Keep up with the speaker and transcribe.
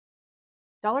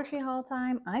Dollar Tree haul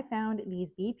time. I found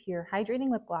these Be Pure hydrating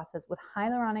lip glosses with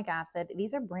hyaluronic acid.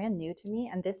 These are brand new to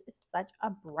me, and this is such a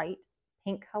bright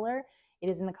pink color. It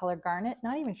is in the color Garnet.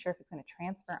 Not even sure if it's going to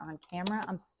transfer on camera.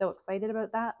 I'm so excited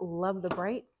about that. Love the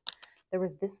brights. There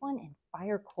was this one in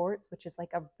Fire Quartz, which is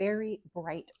like a very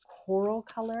bright coral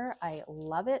color. I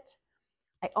love it.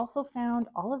 I also found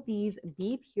all of these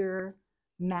Be Pure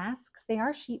masks. They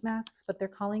are sheet masks, but they're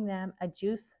calling them a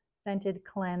juice scented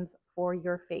cleanse for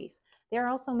your face. They are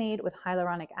also made with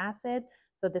hyaluronic acid.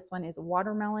 So this one is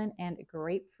watermelon and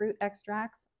grapefruit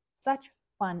extracts. Such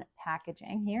fun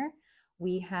packaging here.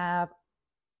 We have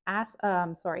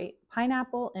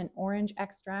pineapple and orange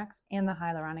extracts and the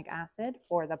hyaluronic acid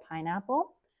for the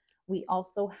pineapple. We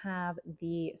also have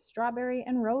the strawberry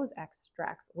and rose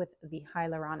extracts with the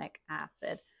hyaluronic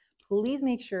acid. Please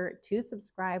make sure to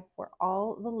subscribe for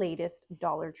all the latest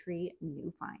Dollar Tree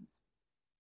new finds.